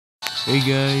Hey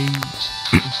guys.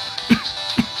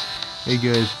 Hey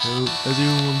guys, how's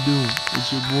everyone doing? It's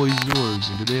your boy Zorg,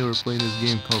 and today we're playing this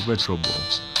game called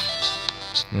Retrobowl.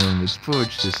 And it's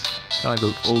just kind of like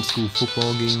those old school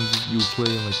football games you would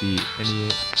play on like the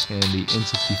NES and the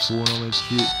N64 and all that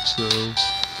shit. So,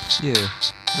 yeah,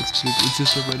 let's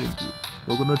just jump right into it.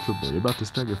 Welcome to Retrobowl. You're about to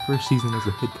start your first season as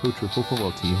the head coach of a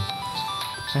football team.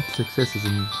 Path to success is a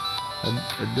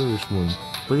nervous one.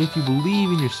 But if you believe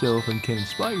in yourself and can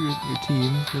inspire your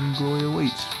team, then glory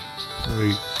awaits.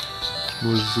 Alright,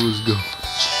 let's go.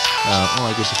 Oh,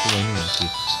 I guess it's my name too.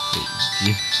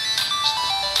 Wait,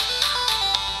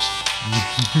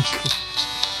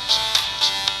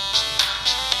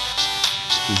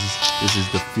 this is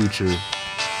the future.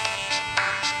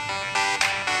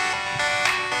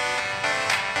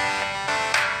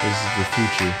 This is the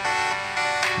future.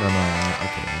 No,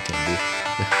 okay, I can't do it.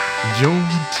 Joe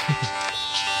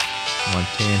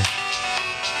Montana.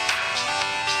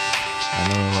 I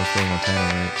know I'm from Montana,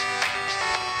 right?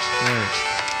 Alright,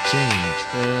 change.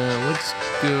 Let's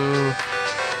go.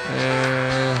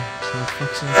 What the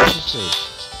fuck's San Francisco?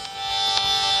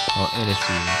 Oh, NFC.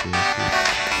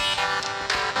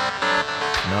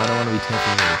 No, I don't want to be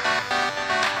Tampa Bay.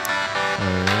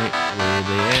 Alright, where are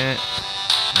they at?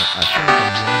 I feel like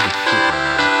I'm doing the shit right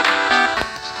now.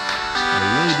 I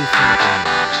really do feel like I'm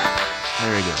doing.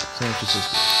 There we go, San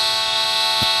Francisco.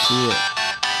 See ya.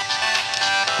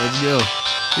 Let's go.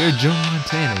 You're Joe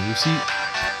Montana. You see,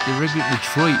 the regular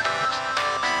Detroit.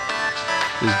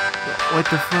 What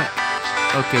the fuck?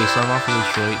 Okay, so I'm off in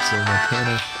Detroit. So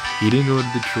Montana, he didn't go to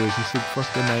Detroit. He said fuck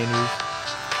the Niners.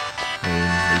 I mean,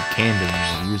 they canned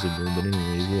him years ago, but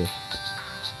anyways, yeah.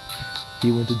 He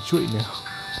went to Detroit now.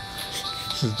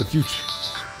 This is the future.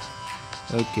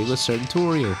 Okay, let's start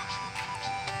tutorial.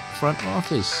 Front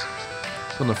office.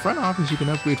 From the front office, you can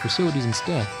upgrade facilities and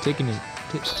staff. Tapping an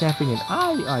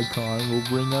eye icon will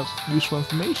bring up useful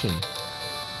information.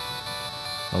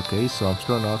 Okay, so I'm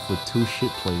starting off with 2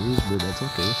 shit players, but that's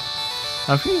okay.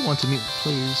 I really want to meet the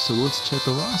players, so let's check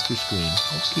the roster screen.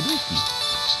 Okie dokie.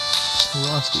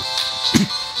 Roster.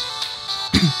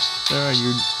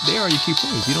 They are your key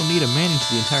players. You don't need to manage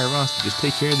the entire roster. Just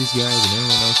take care of these guys and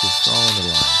everyone else will fall in the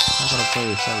line. How about a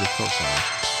player start with profile?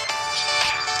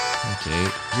 Okay,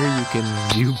 here you can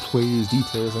view players'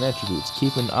 details and attributes.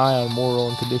 Keep an eye on moral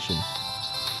and condition.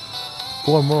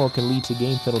 Poor moral can lead to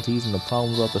game penalties and the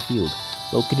problems off the field.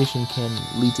 Low condition can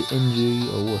lead to injury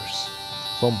or worse.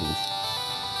 Fumbles.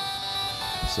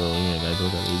 So yeah, gotta go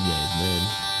about these guys, man.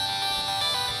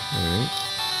 Alright.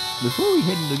 Before we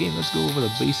head into the game, let's go over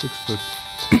the basics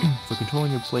for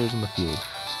controlling your players on the field.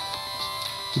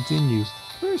 Continue.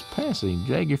 First, passing.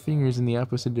 Drag your fingers in the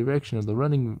opposite direction of the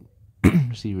running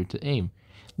receiver to aim.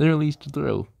 Then release to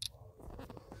throw.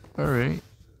 Alright.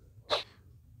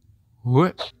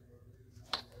 What?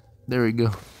 There we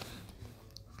go.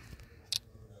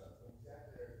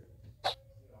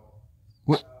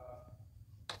 What?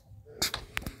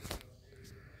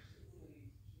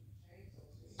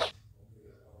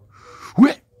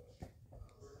 What?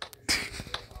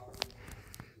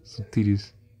 So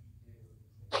tedious.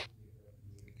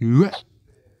 What?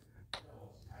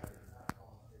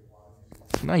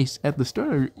 Nice. At the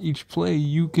start of each play,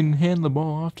 you can hand the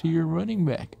ball off to your running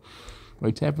back by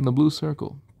tapping the blue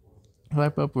circle.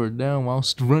 Swipe up or down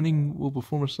whilst running will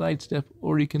perform a sidestep,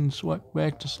 or you can swipe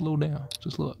back to slow down.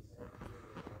 To slow up.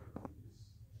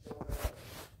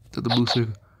 To the blue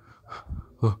circle.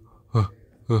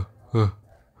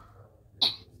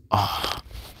 Ah.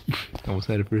 Almost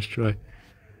had it first try.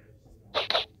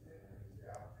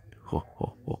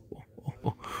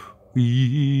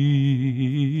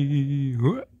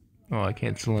 Oh, I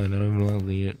can't slide. I don't even know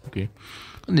yet. Okay.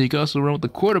 And then you can also run with the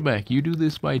quarterback. You do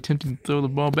this by attempting to throw the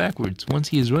ball backwards. Once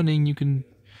he is running, you can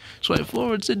swipe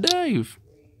forwards and dive.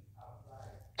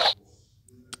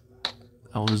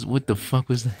 What the fuck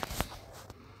was that?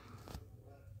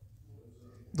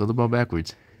 Throw the ball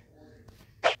backwards.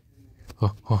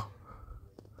 Stop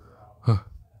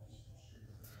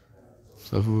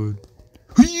forward.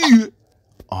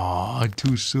 Aw,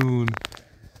 too soon.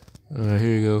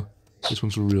 Here you go. This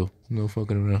one's for real. No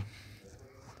fucking around.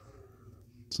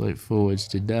 Swipe forwards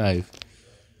to dive.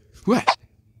 What?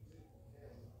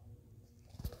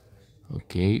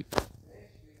 Okay.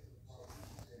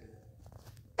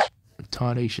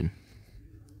 Retardation.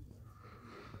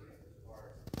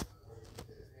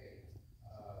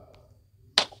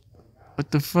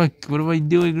 What the fuck? What am I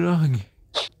doing wrong?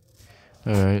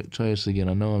 Alright, try this again.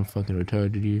 I know I'm fucking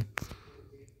retarded here.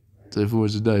 Swipe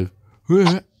forwards to dive.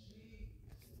 What?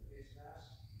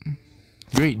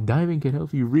 Great, diving can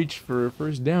help you reach for a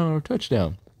first down or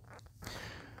touchdown.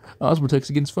 Oz protects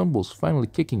against fumbles, finally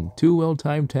kicking 2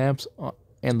 well-timed taps,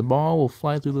 and the ball will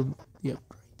fly through the... Yep.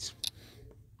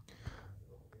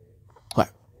 What?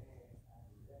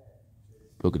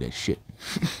 Look at that shit.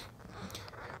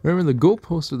 Remember, the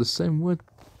goalposts are the same width.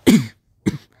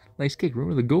 Nice kick.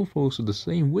 Remember, the goalposts are the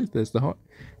same width as the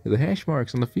hash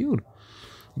marks on the field.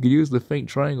 You could use the faint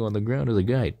triangle on the ground as a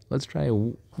guide. Let's try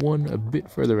one a bit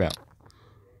further out.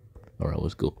 All right,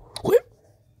 let's go.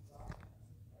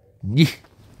 Yeah.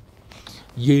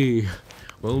 Yeah.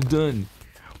 Well done.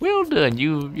 Well done.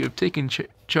 You've taken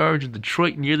charge of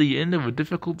Detroit near the end of a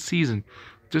difficult season.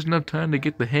 Just enough time to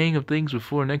get the hang of things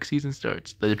before next season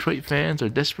starts. The Detroit fans are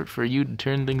desperate for you to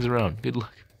turn things around. Good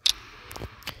luck.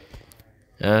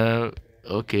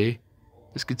 Okay.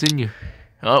 Let's continue.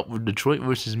 Oh, Detroit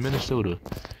versus Minnesota.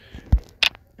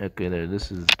 Okay, there.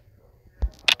 This is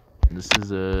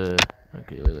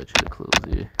okay, let you to close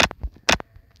here.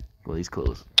 Well, he's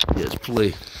closed. Yes,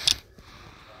 play.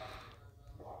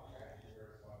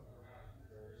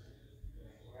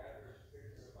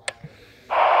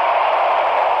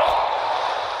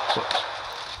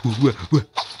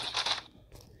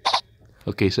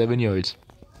 Okay, 7 yards.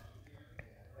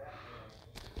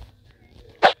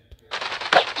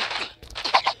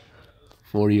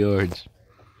 $40 yards.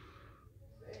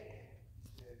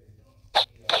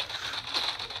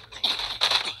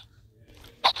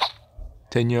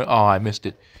 $10. Oh, I missed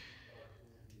it.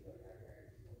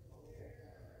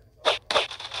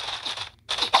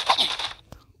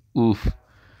 Oof.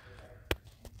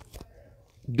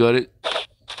 Got it.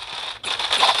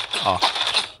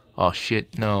 Oh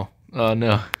shit, no. Oh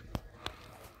no.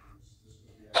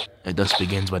 It thus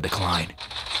begins my decline.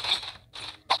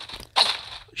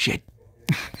 Shit.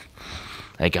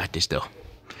 I got this though.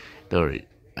 Don't worry.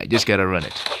 I just gotta run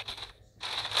it.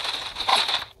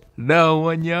 No,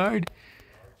 1 yard?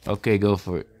 Okay, go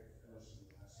for it.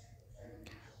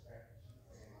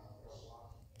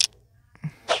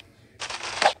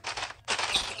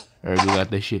 Alright, we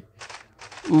got this shit.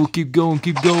 Ooh, keep going,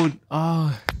 keep going.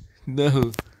 Oh,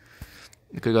 no.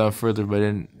 I could have gone further, but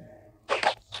then.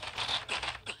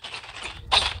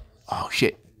 Oh,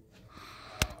 shit.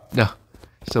 No,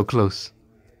 so close.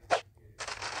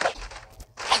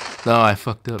 No, I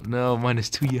fucked up. No, minus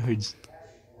 2 yards.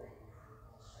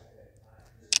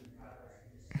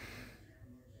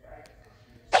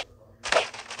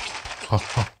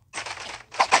 Oh.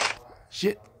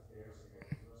 Shit.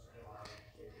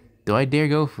 Do I dare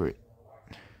go for it?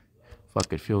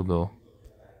 Fuck it, field goal.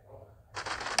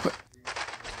 Fuck.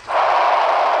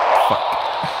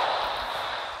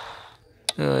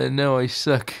 No, I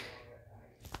suck.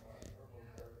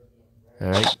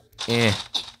 Alright. Eh.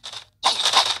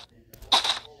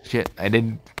 Shit, I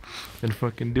didn't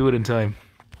fucking do it in time.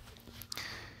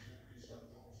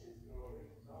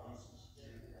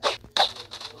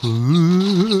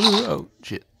 Oh,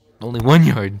 shit. Only 1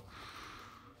 yard.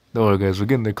 Don't worry, guys. We're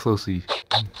getting there closely.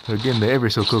 We're getting there ever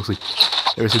so closely.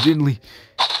 Ever so gently.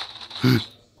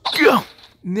 Go!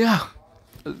 No!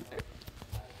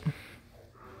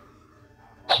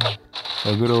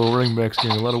 A good old running back's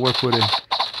getting a lot of work put in.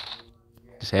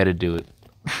 Just had to do it.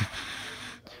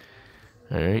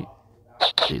 Alright.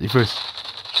 Safety first.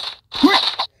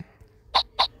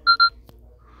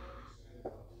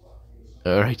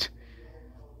 Alright.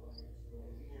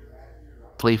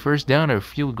 Play first down or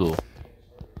field goal?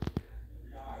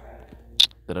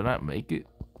 Did I not make it?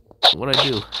 What'd I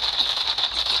do?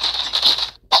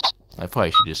 I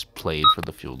probably should just play for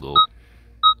the field goal.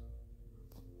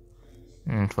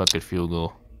 Fuck it, field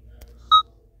goal.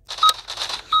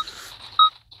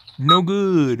 No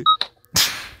good.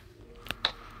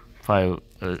 Probably,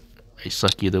 I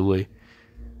suck either way.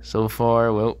 So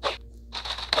far, well.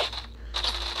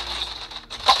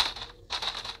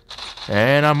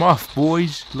 And I'm off,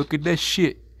 boys. Look at that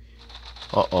shit.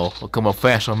 Uh-oh. Come on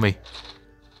fast on me.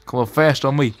 Come on fast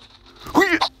on me.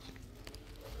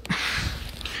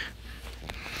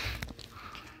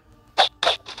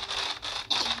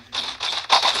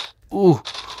 Ooh.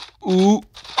 Ooh.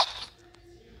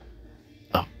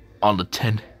 Oh, on the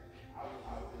 10.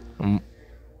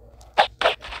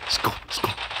 Let's go. Let's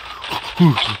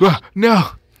go.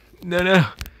 No. No, no.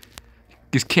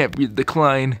 This can't be the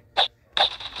decline.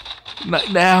 Not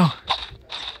now.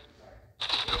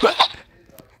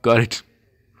 Got it.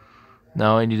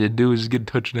 Now all I need to do is get a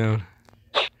touchdown.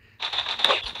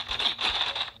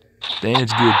 Then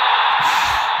it's good.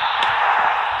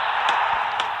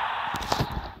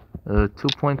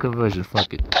 2-point conversion.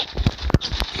 Fuck it.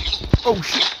 Oh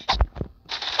shit.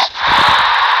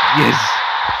 Yes.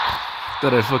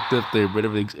 Thought I fucked up there, but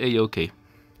everything's A-okay.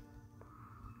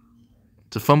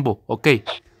 It's a fumble. Okay.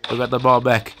 I got the ball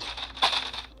back.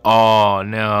 Oh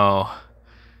no.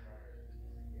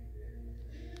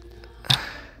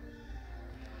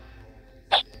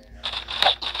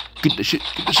 Get the shit,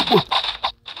 boy.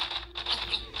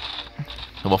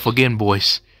 Come off again,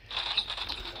 boys.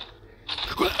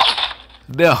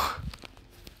 No.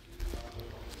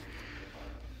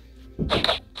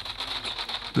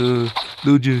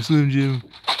 Little Jim, Slim Jim.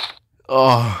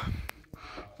 Oh.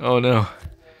 Oh no.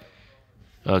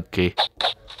 Okay.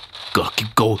 Go,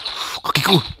 keep going. Go, keep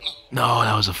going. No,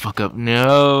 that was a fuck up.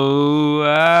 No.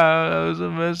 Ah, that was a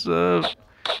mess up.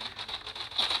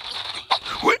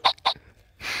 What?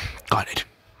 Got it.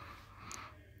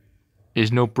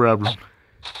 There's no problem.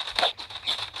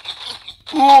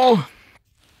 Oh.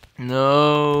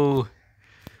 No.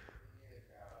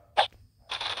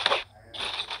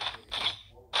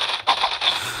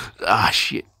 Ah,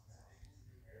 shit.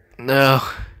 No.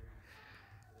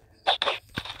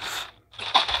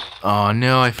 Oh,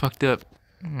 no, I fucked up.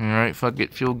 Alright, fuck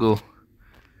it. Field goal.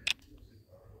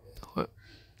 What?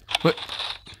 What?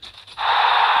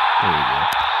 There we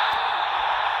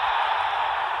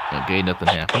go. Okay, nothing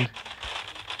happened.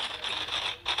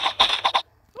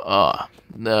 Oh,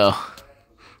 no.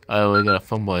 I only got a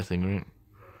fumble, I think, right?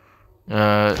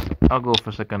 I'll go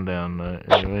for second down.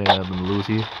 Anyway, I have them lose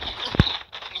here.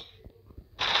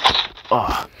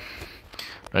 Oh,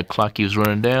 that clock keeps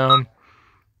running down.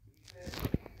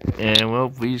 And, well,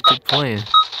 we just keep playing.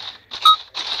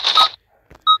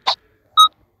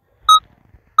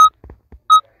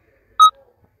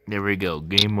 There we go.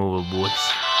 Game over,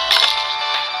 boys.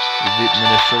 We beat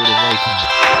Minnesota Vikings.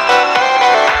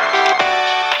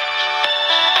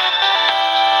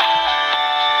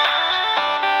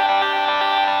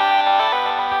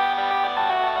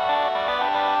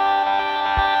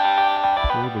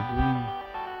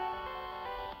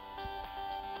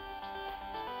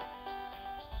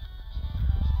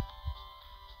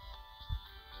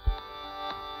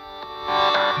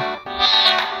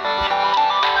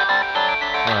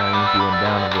 He went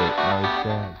down a bit. Nice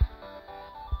shot.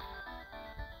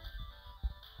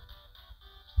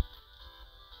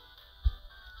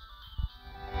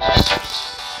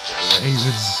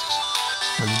 Ravens.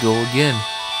 Let's go again.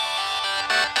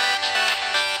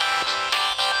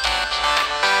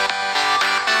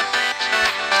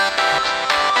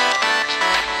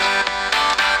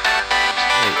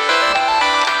 Wait.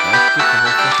 Did I skip the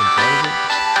whole fucking part of it?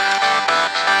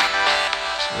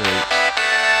 Wait.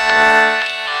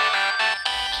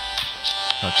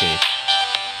 Okay.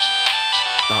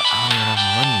 Oh, I don't even have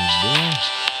money, man.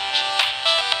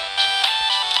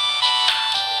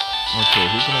 Okay,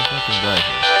 who's gonna fucking die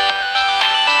here?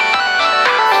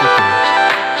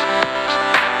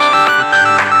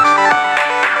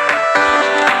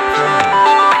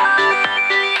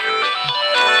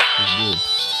 He's good.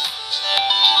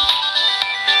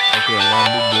 Okay, one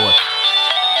more boy.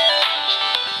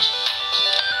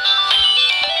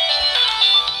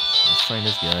 Let's find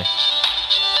this guy.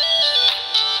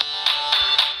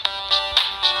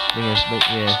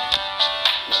 Yeah.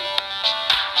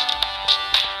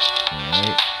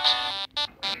 Alright.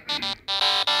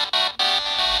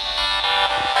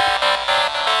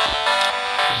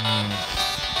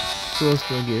 Who else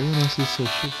do I get? Everyone else is so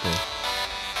shit though.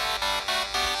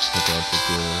 Okay, I'll take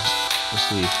let's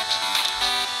see.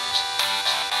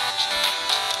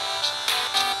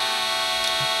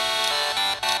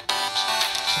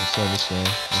 I saw this guy.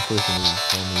 I'm first one to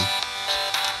tell me.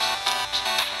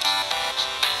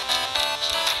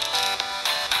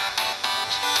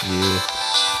 Yeah.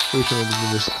 Pretty sure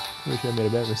I made a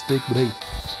bad mistake, but hey,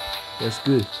 that's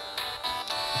good.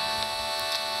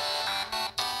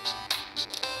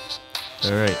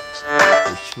 Alright.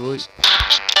 Detroit.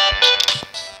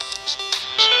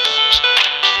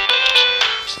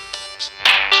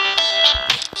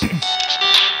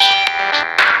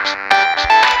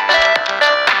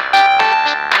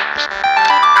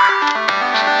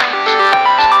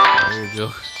 There we go.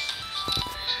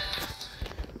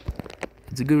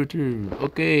 It's a good return.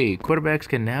 Okay, quarterbacks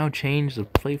can now change the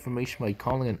play formation by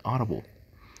calling an audible.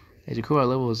 As your quarterback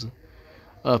level is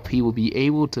up, he will be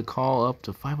able to call up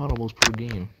to 5 audibles per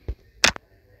game.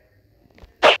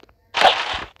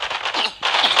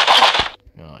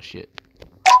 Oh shit.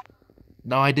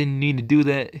 No, I didn't need to do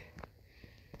that.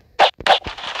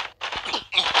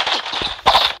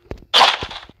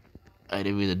 I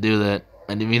didn't mean to do that.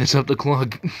 I didn't mean to stop the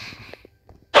clock.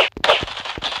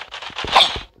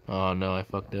 Oh no, I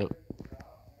fucked up.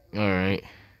 Alright.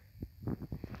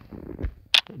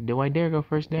 Do I dare go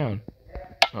first down?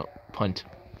 Oh, punt.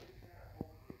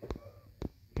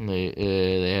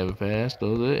 They have a pass,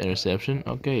 those are interception.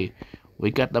 Okay.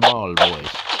 We got the ball, boys.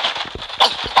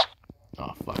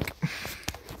 Oh fuck.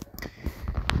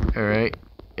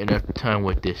 enough time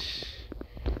with this.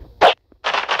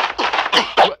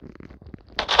 What?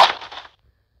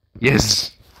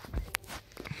 Yes.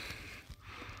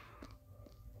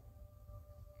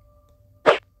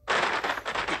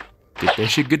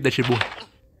 Get that shit, boy.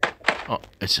 Oh,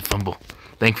 it's a fumble.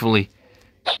 Thankfully.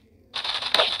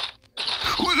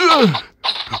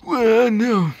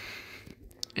 No.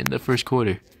 In the first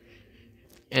quarter.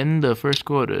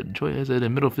 Detroit has it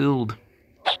in middle field.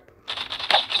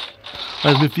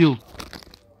 That's midfield.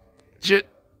 Shit.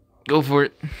 Go for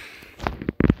it.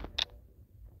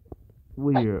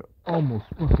 We're almost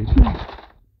fucking.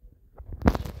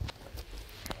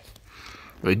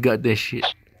 We got this shit.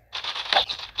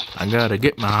 I gotta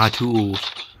get my tools.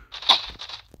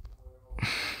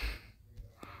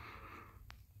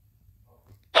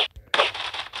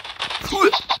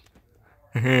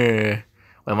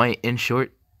 Am I in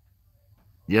short?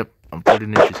 Yep, I'm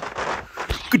 13 inches.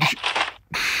 Good shit.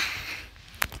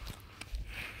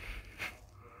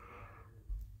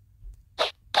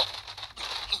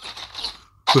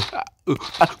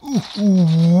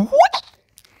 What?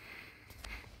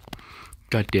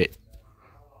 Got that.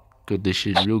 Got this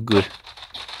shit real good.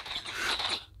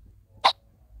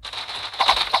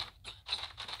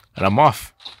 And I'm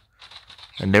off.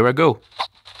 And there I go.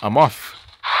 I'm off.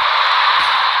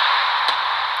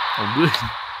 I'm good.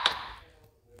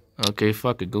 Okay,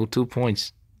 fuck it. Go 2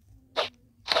 points.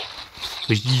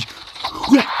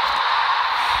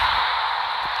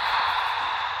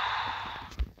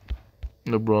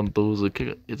 LeBron throws a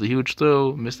kick. It's a huge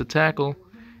throw. Missed the tackle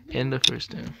in the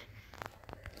first half.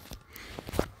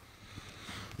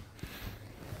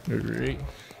 Alright.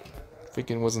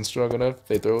 Thinking wasn't strong enough.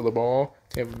 They throw the ball.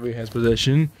 Tampa Bay has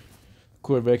possession.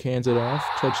 Quarterback hands it off.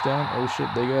 Touchdown. Oh shit,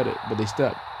 they got it. But they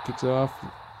stop. Kicks off.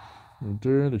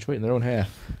 Return. Detroit in their own half.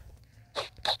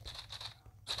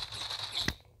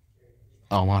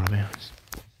 Oh, I'm out of bounds.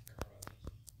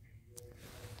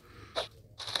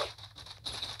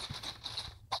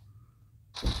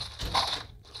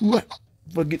 What?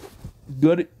 Fuck it.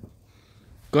 Got it.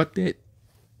 Got that.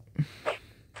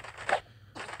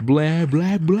 Blah,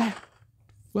 blah, blah.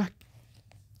 Fuck.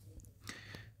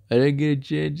 I didn't get a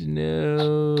chance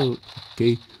now.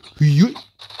 Okay.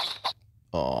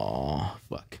 Oh,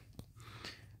 fuck.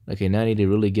 Okay, now I need to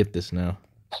really get this now.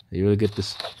 You really get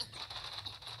this.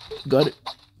 Got it.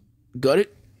 Got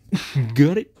it.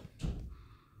 Got it.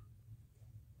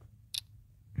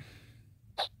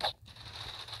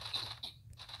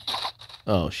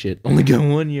 Oh shit, only got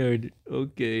 1 yard.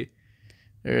 Okay.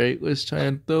 Alright, let's try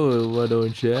and throw it, why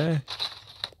don't ya?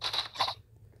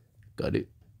 Got it.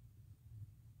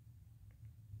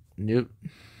 Yep.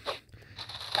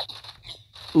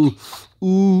 Ooh.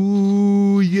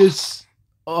 Ooh, yes.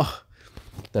 Oh.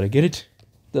 Did I get it?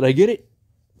 Did I get it?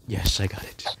 Yes, I got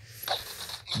it.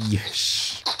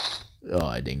 Yes. Oh,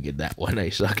 I didn't get that one. I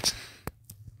sucked.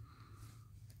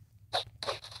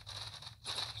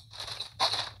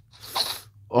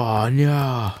 Oh,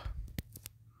 no.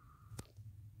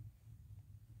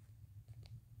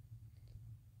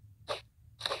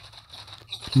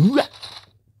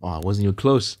 Oh, it wasn't even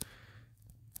close.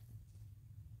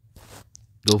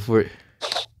 Go for it.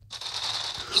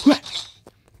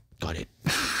 Got it.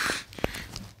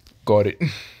 Got it.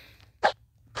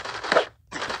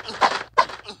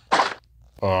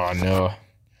 Oh, no.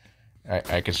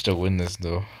 I can still win this,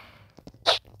 though.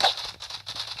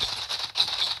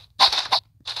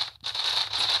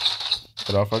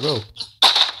 But off I go.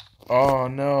 Oh,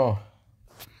 no.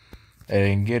 I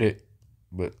didn't get it.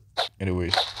 But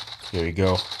anyways, here we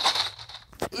go.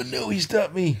 Oh, no, he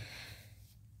stopped me.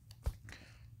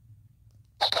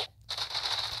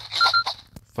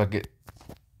 Fuck it.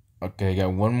 Okay, I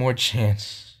got one more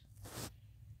chance.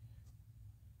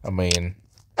 I mean,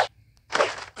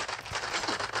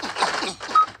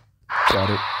 got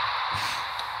it.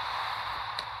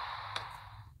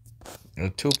 A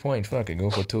 2 point. Fuck it, go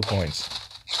for 2 points.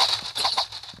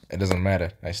 It doesn't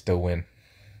matter. I still win.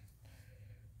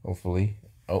 Hopefully.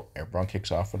 Oh, LeBron kicks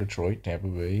off for Detroit. Tampa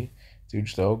Bay.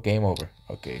 Huge throw. Game over.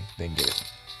 Okay, didn't get it.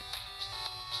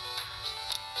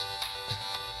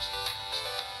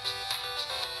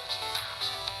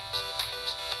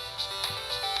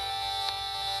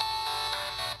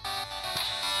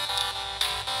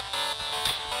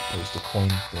 There's the coin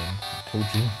thing. I told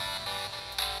you.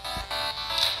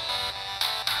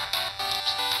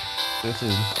 This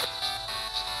is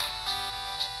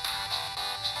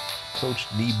Coach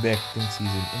D. Beck thinks he's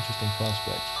an interesting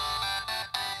prospect.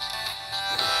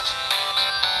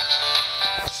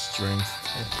 Strength.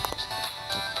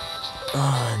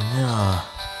 Oh no.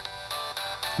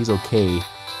 He's okay.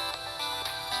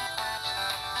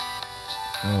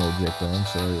 Oh, Jekyll, I'm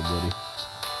sorry, buddy.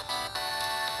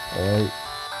 Alright.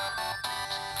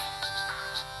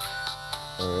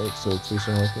 Alright, so please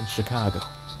don't like in Chicago.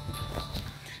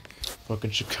 Fucking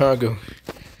Chicago.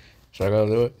 Chicago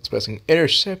do it. It's passing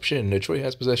interception. Detroit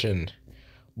has possession.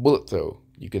 Bullet throw.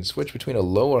 You can switch between a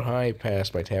low or high pass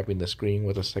by tapping the screen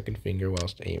with a second finger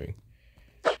whilst aiming.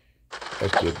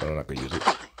 That's good, but I'm not gonna use it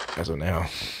as of now.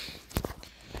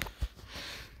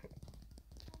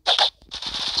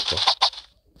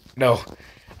 No,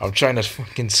 I'm trying to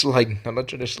fucking slide. I'm not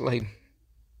trying to slide.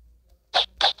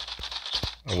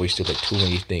 I wasted like too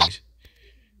many things.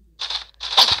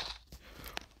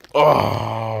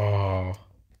 Oh.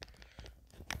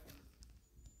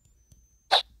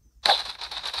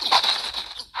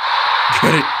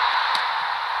 Get it.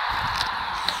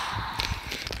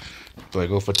 Do I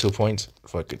go for 2 points?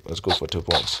 Fuck it. Let's go for 2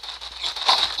 points.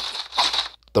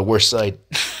 The worst side.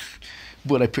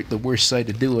 But I picked the worst side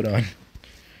to do it on.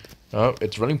 Oh,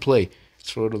 it's running play.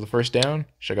 It's throw to the first down.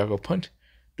 Chicago punt.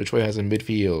 Detroit has a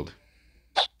midfield.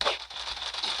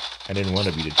 I didn't want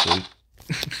to be Detroit.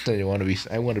 I want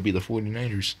to be the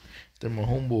 49ers. They're my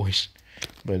homeboys.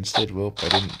 But instead, well, I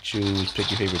didn't choose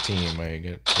pick your favorite team. I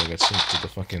got sent to the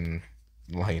fucking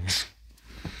Lions.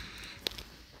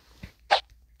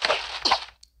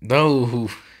 No.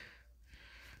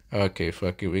 Okay,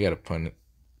 fuck it. We gotta punt it.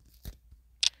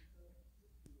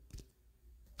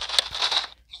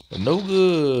 No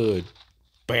good.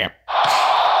 Bam.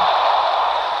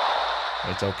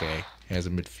 It's okay. Has a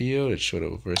midfield. It's short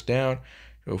of a first down.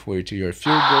 Go for a 2-yard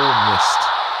field goal. Missed.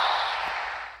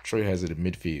 Troy has it in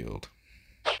midfield.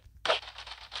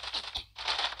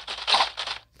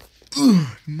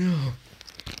 Ugh, no.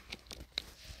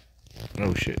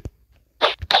 Oh shit.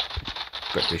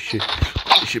 Got this shit.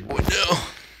 This shit, boy, no.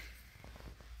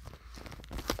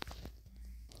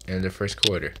 And the first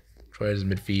quarter. Troy has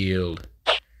midfield.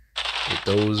 It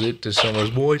throws it to Summers,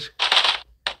 boys.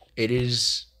 It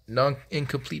is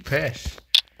incomplete pass.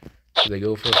 Do they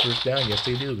go for a first down? Yes,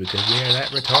 they do, because we are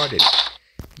that retarded.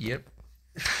 Yep.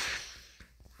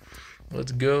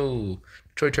 Let's go.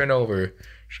 Detroit turnover.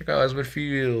 Chicago's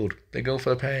midfield. They go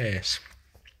for the pass.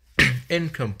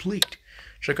 Incomplete.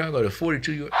 Chicago to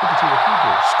 52-yard field.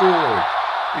 Scored.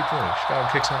 3 points. Chicago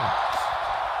kicks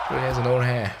off. Detroit has an own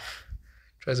half.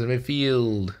 Tries the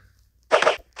midfield.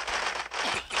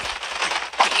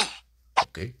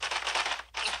 Okay.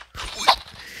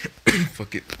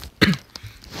 Fuck it.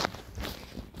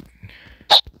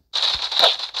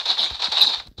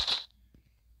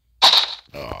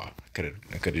 Oh, I could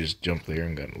have just jumped there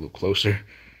and gotten a little closer.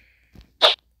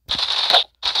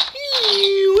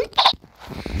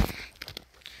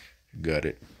 Got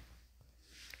it.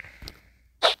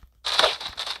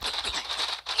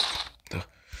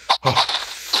 Oh.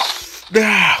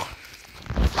 Now.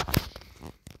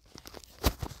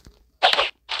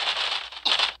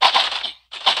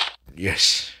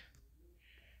 Yes.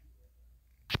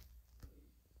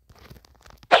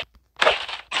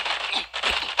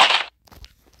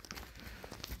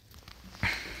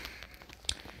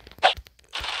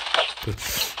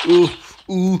 Ooh,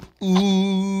 ooh,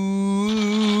 ooh.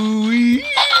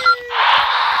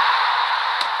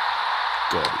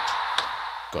 Got it.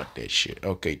 Got that shit.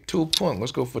 Okay, 2 point.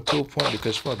 Let's go for 2 point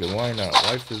because fuck it, why not?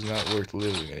 Life is not worth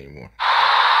living anymore.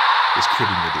 Just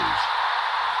kidding, it is.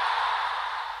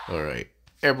 Alright.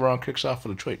 Ebron kicks off for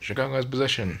Detroit. Chicago has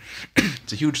possession.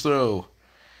 It's a huge throw.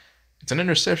 It's an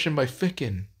interception by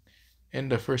Ficken.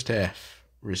 End of first half.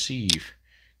 Receive.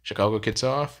 Chicago kicks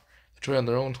off. Detroit on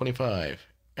their own 25.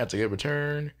 That's a good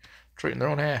return. Detroit in their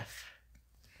own half.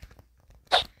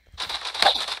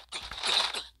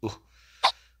 Ooh.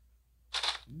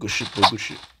 Good shit, boy. Good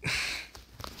shit.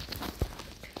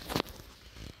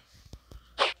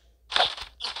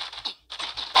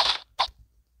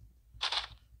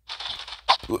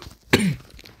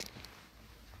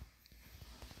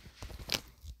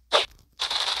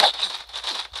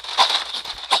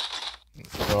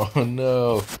 Oh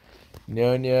no.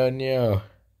 No, no, no.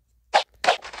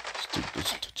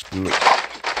 Stupid.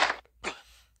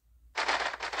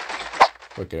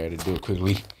 Fuck it, I had to do it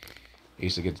quickly. I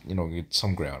used to get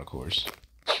some ground, of course.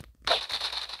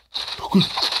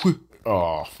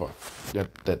 Oh, fuck.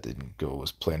 That didn't go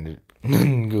as planned.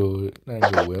 Didn't go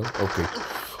well. Okay.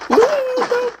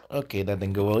 Okay, that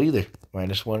didn't go well either.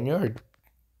 -1 yard.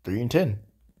 3 and 10.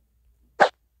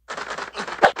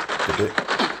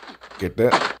 Get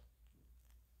that.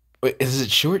 Wait, is it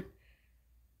short?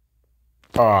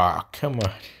 Aw, come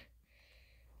on.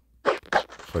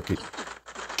 Fuck it.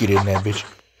 Get in that bitch.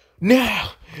 No!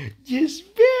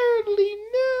 Just barely,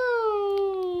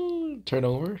 no!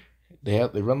 Turnover. They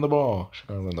run the ball.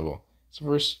 Chicago run the ball.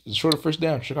 It's short of first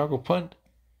down. Chicago punt.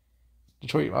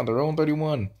 Detroit on their own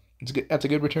 31. That's a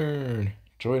good return.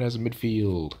 Detroit has a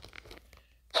midfield.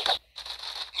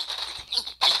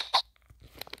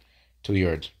 2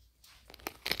 yards.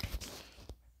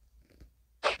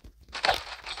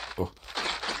 Oh,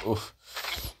 oof,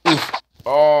 oof.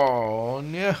 Oh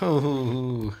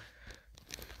no!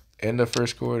 End of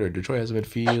first quarter. Detroit has a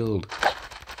midfield.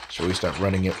 So we start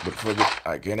running it, but fuck it,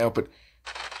 I can't help it.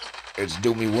 It's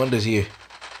doing me wonders here.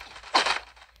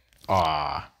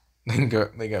 Ah, they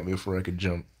got me before I could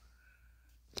jump.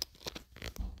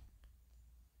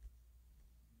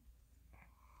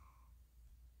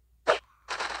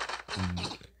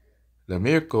 The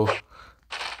miracle.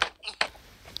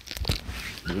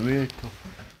 The miracle.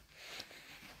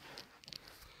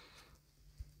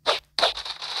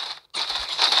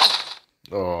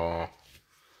 Oh,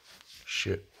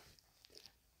 shit.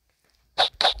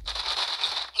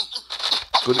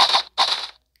 Good.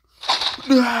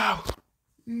 No!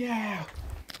 No!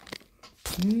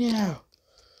 No!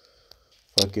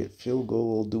 Fuck it. Field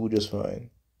goal will do just fine.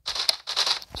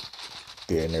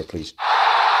 Get in there, please.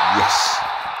 Yes!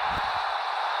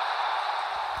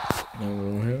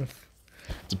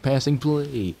 It's a passing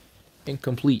play.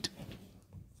 Incomplete.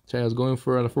 Child's going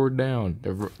for on a 4th down.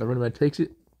 The running back takes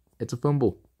it. It's a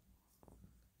fumble.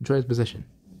 Tries possession.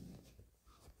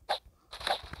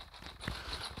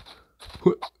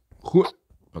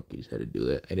 Okay, just had to do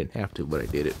that. I didn't have to, but I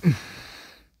did it.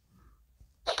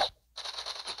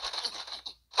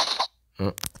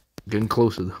 Oh, getting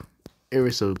closer though.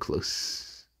 Ever so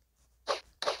close.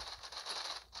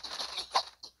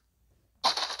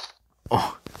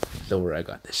 Oh, don't worry, I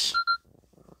got this.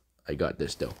 I got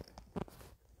this though.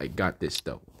 I got this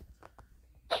though.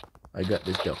 I got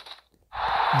this though.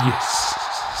 Yes.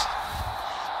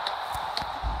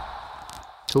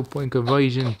 2-point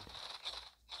conversion.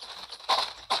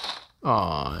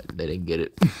 Aw, they didn't get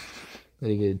it. They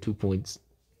didn't get it. 2 points.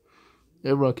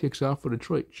 Everett kicks off for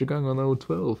Detroit. Chicago on level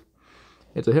 12.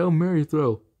 It's a Hail Mary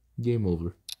throw. Game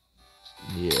over.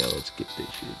 Yeah, let's get this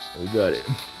shit. We got it.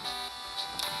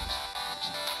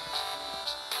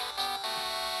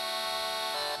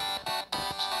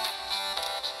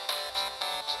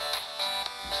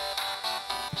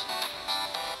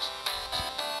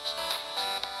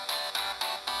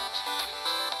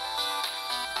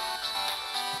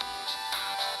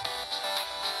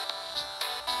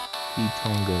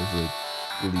 Tonga is like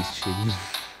really shitty.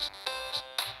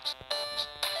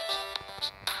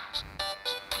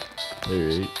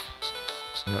 Alright.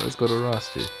 Now let's go to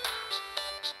roster.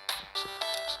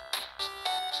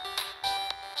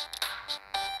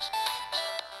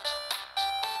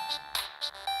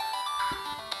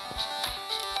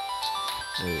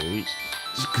 Alright.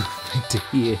 Let's go back to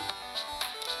here.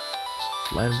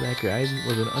 Linebacker Eisen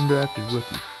was an undrafted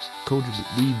rookie. Coach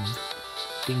believes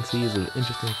thinks he is an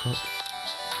interesting front.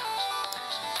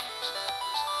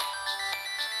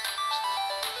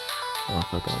 Oh,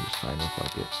 fuck it, I'll just sign him,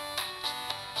 fuck it.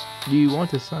 Do you want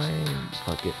to sign?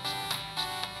 Fuck it.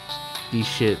 He's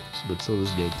shit, but so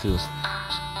is gay too.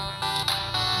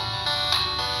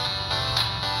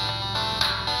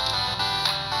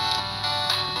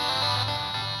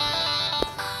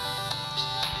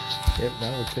 Yep,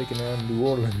 now we're taking on New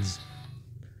Orleans.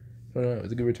 Alright, it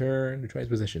was a good return. Detroit's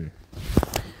position.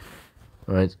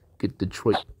 Alright, get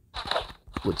Detroit.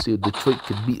 Let's see what Detroit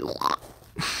could be.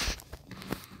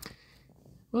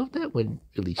 Well, that went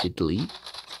really shittily.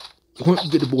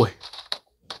 Get a boy.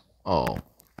 Oh.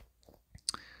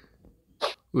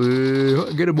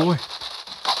 Get a boy.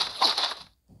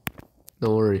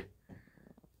 Don't worry.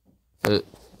 We'll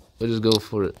just go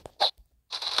for it.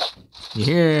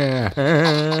 Yeah.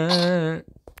 I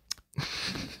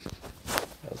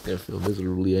was gonna feel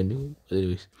miserably, I knew. But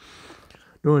anyways.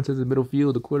 No one says the middle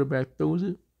field, the quarterback throws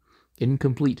it.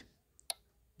 Incomplete.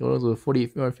 No one's with a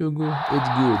 48-yard field goal. It's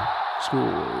good.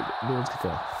 Scored. No one's kick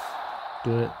off.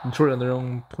 Do it. Detroit on their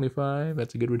own 25.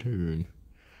 That's a good return.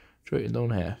 Detroit in their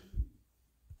own half.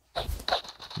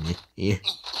 Yeah.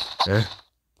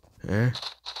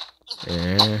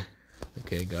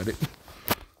 Okay, got it.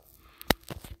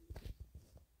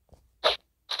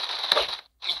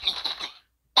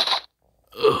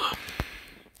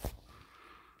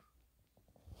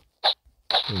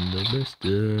 And the best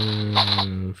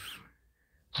stuff.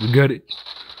 We got it.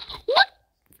 What?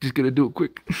 Just gonna do it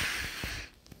quick.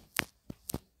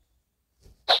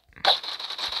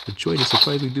 Detroit is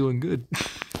surprisingly doing good.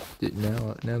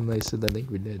 Now that I said that, I think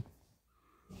we're dead.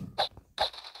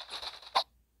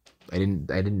 I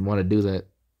didn't want to do that.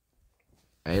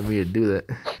 I didn't mean to do that.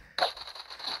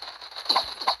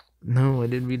 No, I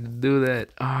didn't mean to do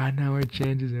that. Ah, now our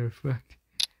chances are fucked.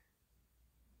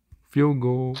 Field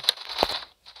goal.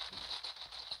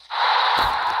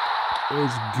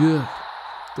 It's good.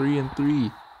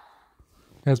 3-3.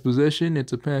 Has possession.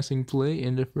 It's a passing play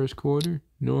in the first quarter.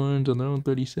 New Orleans on their own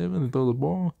 37. They throw the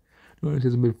ball. New Orleans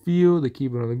has a midfield. They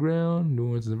keep it on the ground. New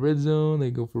Orleans in the red zone.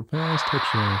 They go for a pass.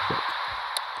 Touchdown. Fuck.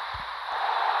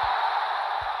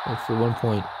 That's for 1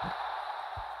 point.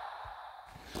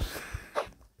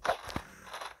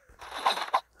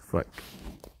 Fuck.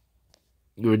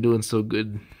 You were doing so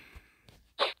good.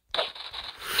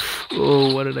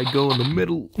 Oh, why did I go in the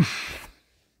middle?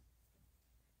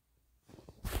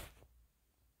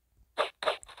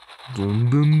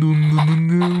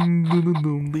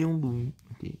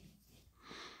 Okay.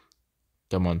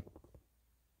 Come on.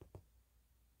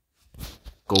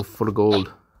 Go for the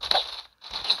gold.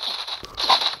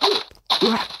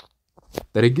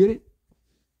 Did I get it?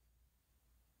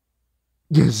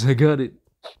 Yes, I got it.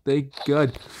 Thank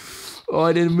God. Oh,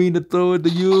 I didn't mean to throw it to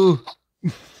you.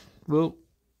 Well,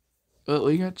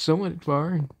 we got somewhat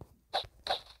far.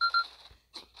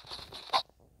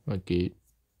 Okay.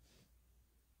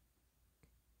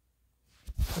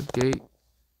 Okay.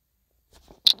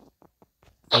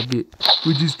 Okay.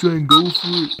 We just try and go for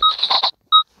it.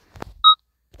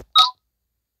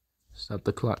 Stop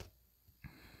the clock.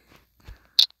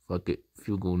 Fuck it.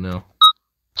 Field goal now.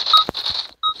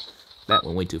 That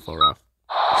went way too far off.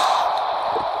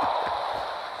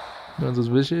 Gonzo's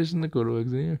vicious in the quarterback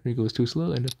there. He goes too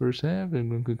slow in the first half.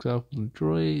 And then kicks off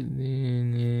Detroit.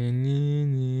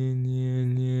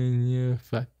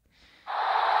 Fuck.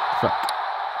 Fuck.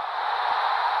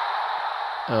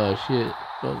 Oh shit.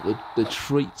 Oh,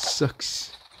 Detroit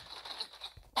sucks.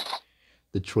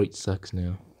 Detroit sucks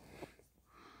now.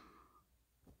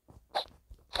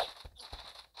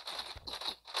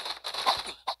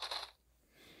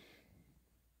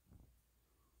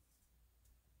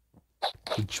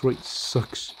 Detroit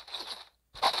sucks.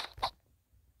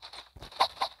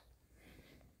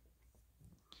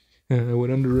 I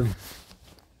went under him.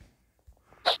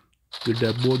 Get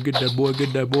that boy, get that boy,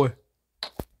 get that boy.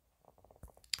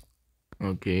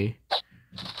 Okay.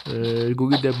 Go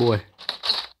get that boy.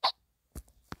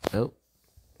 Oh.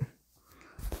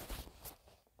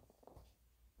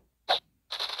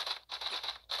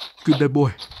 Get that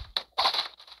boy.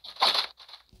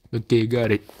 Okay,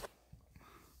 got it.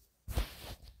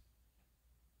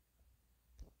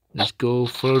 Let's go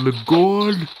for the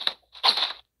goal.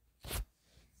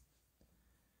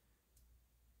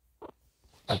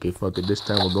 Okay, fuck it. This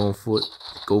time we're going for it.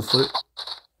 Go for it.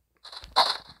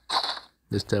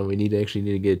 This time we actually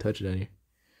need to get a touchdown here.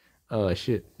 Oh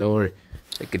shit! Don't worry.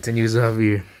 It continues off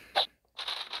here.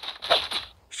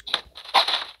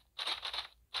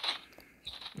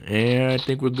 Yeah, I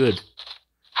think we're good.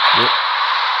 Yep.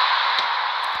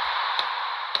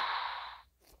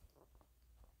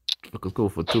 Let's go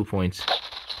for 2 points.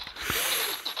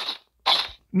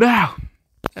 Now!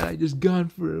 I just gone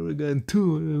for we got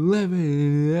 2 and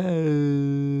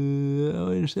 11.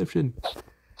 Oh, interception.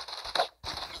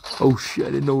 Oh shit,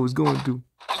 I didn't know it was going to.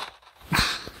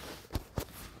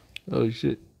 Oh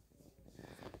shit.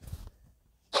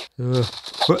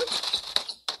 What?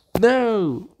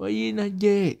 No! Why you not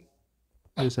get it?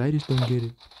 Yes, I just don't get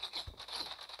it.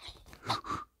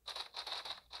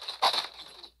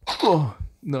 Oh!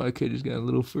 No, I could just got a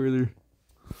little further.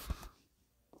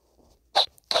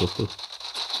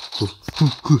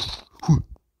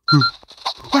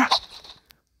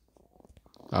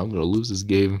 I'm gonna lose this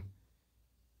game.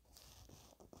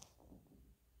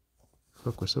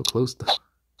 Fuck, we're so close though.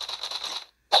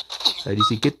 How do you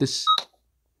see? Get this.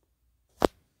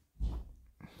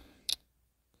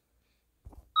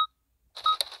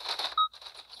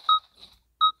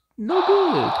 No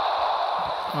good.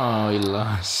 Oh, he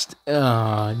lost.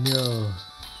 Oh, no.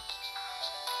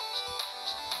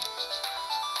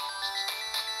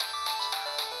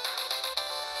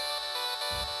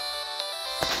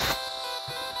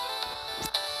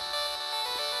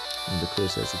 And of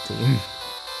course, that's a team.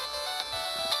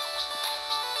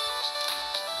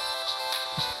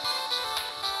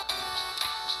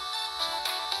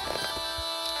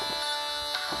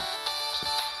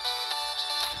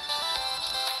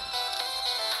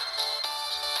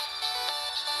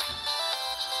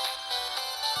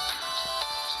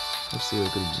 Let's see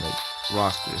what good like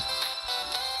roster.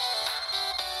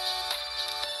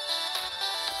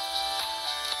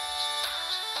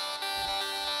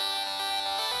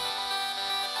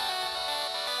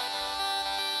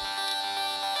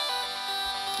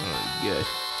 Oh, good.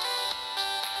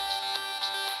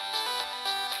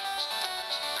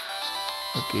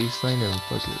 Okay, sign him.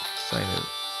 Fuck it. Sign him.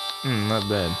 Not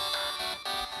bad.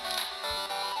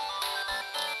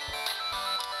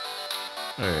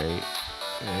 Alright.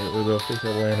 Alright, we're gonna fix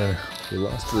Atlanta. We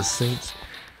lost to the Saints.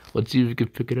 Let's see if we can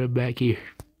pick it up back here.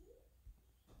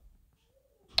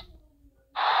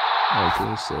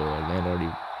 Okay, so Atlanta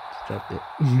already dropped it.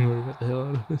 Already got the hell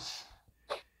out of us.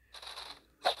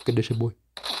 Good dish, boy.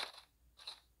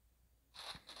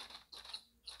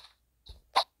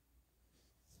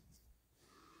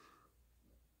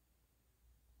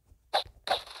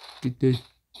 Get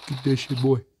that shit,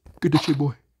 boy. Get that shit,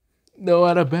 boy. No,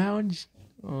 out of bounds.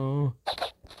 Oh.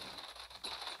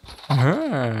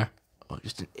 Oh,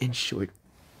 just an inch short.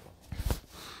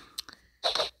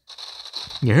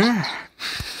 Yeah.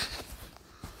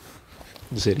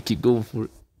 Just had to keep going for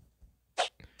it.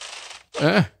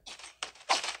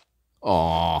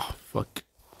 Oh, fuck.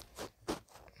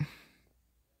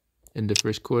 In the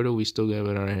first quarter, we still got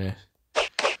it on our hands.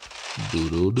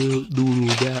 Doodle do,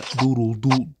 doodle da, doodle do,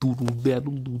 doodle da,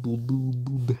 doodle do,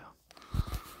 doodle da.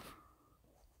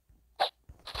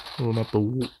 Oh, not the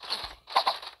whoop.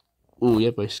 Oh,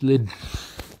 yep, I slid.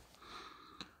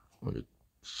 Oh, the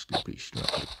slippity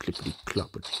sloppity clippity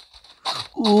cloppity.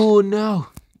 Oh, no.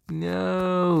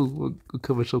 No. We're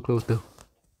coming so close, though.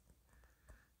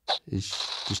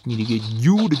 Just need to get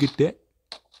you to get that.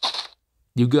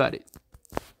 You got it.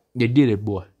 You did it,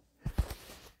 boy.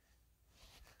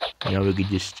 Now we can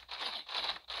just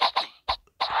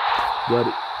got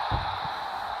it.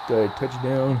 Got a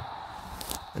touchdown.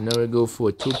 And now we go for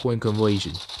a 2-point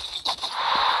conversion.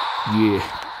 Yeah.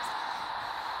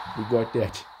 We got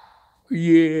that.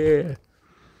 Yeah.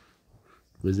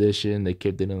 Possession, they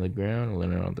kept it on the ground.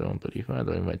 Leonard on their own 35.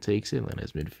 The right takes it.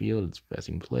 Leonard's midfield. It's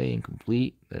passing play,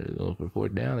 incomplete. They go for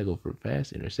 4th down. They go for a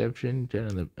pass, interception. 10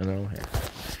 on their own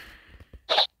half.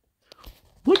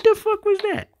 What the fuck was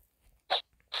that?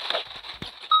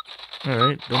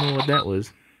 Alright, don't know what that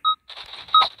was.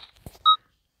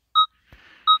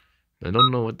 I don't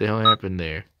know what the hell happened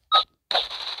there.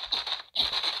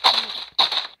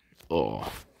 Oh.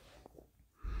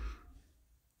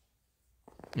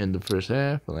 In the first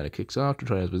half, Atlanta kicks off.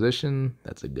 Detroit has possession.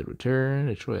 That's a good return.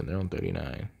 Detroit on their own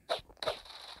 39.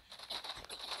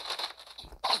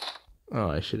 Oh,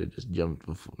 I should have just jumped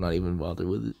before, not even bothered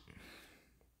with it.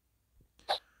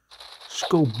 Let's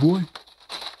go, boy.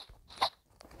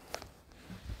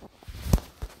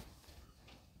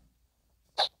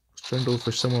 Let's turn it over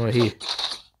for someone right here.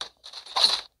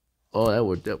 Oh, that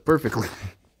worked out perfectly.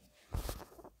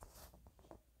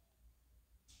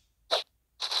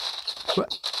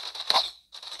 What?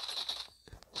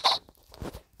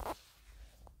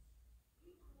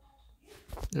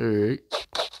 Alright,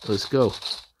 let's go.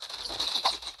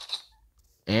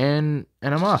 And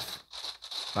I'm off.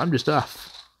 I'm just off.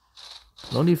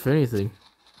 No need for anything.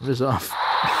 I'm just off.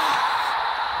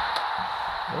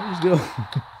 Let's go.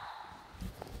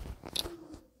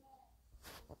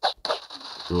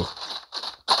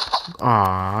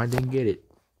 Aw, I didn't get it.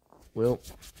 Well,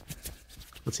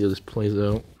 let's see how this plays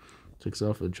out. Takes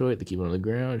off for Detroit. They keep it on the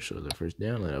ground. Shows their first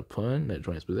down. Let a punt. That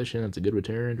Detroit's possession. That's a good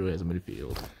return. Detroit has a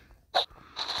midfield.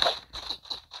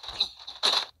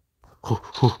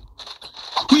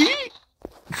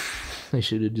 I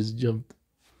should have just jumped.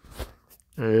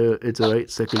 It's alright.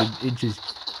 Second inches.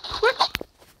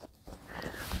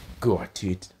 God,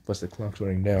 dude. Plus the clock's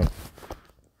running down.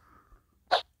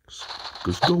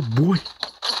 Let's go, boy.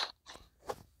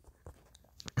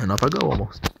 And off I go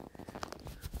almost.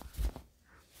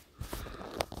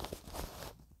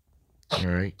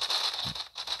 Alright.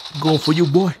 Going for you,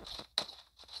 boy.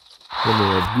 Look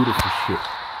at that beautiful shit.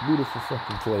 Beautiful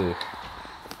fucking player.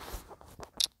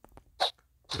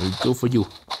 Go for you.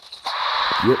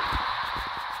 Yep.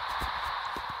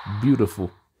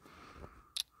 Beautiful.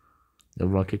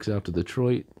 Everyone kicks out to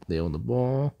Detroit. They own the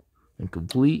ball.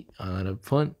 Incomplete. On a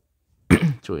punt.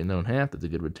 Detroit in their own half. That's a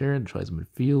good return. Tries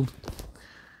midfield.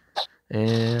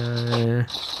 And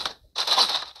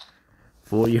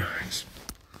 4 yards.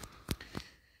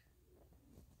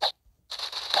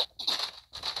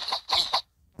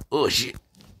 Oh shit.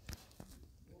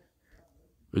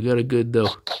 We got a good though.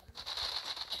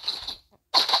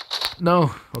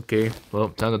 No. Okay. Well,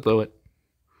 time to throw it.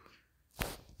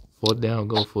 4th down.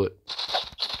 Go for it.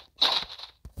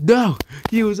 No.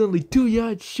 He was only 2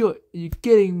 yards short. Are you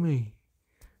kidding me?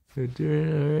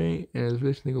 Alright. And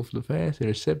especially go for the pass.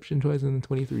 Interception twice in the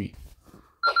 23.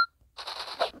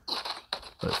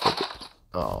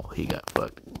 Oh, he got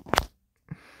fucked.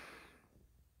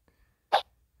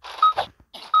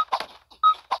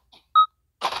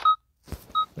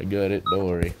 I got it. Don't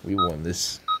worry. We won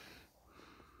this.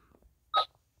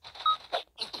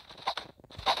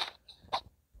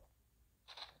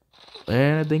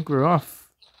 And I think we're off.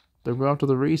 I think we're off to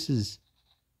the races.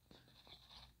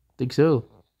 Think so.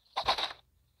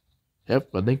 Yep,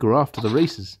 I think we're off to the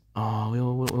races. Oh, we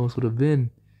almost would have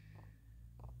been.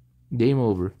 Game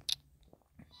over.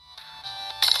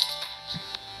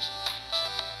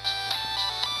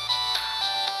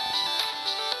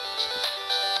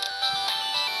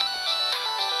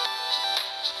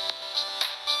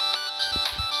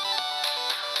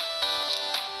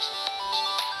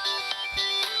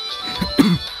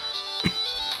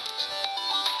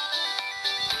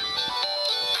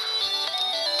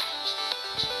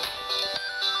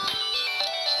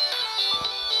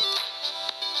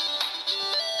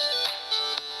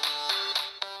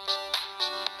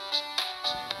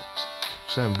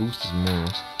 Try and boost his moral.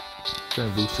 Try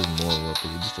and boost his moral up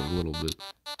just a little bit.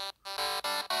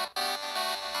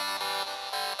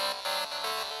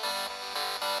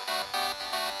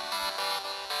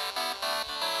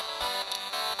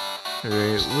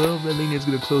 Alright, well, I think that's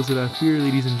going to close it off here,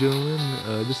 ladies and gentlemen.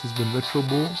 This has been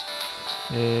Retrobowl.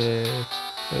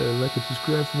 Like and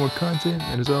subscribe for more content.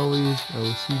 And as always, I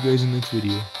will see you guys in the next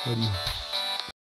video. Adios.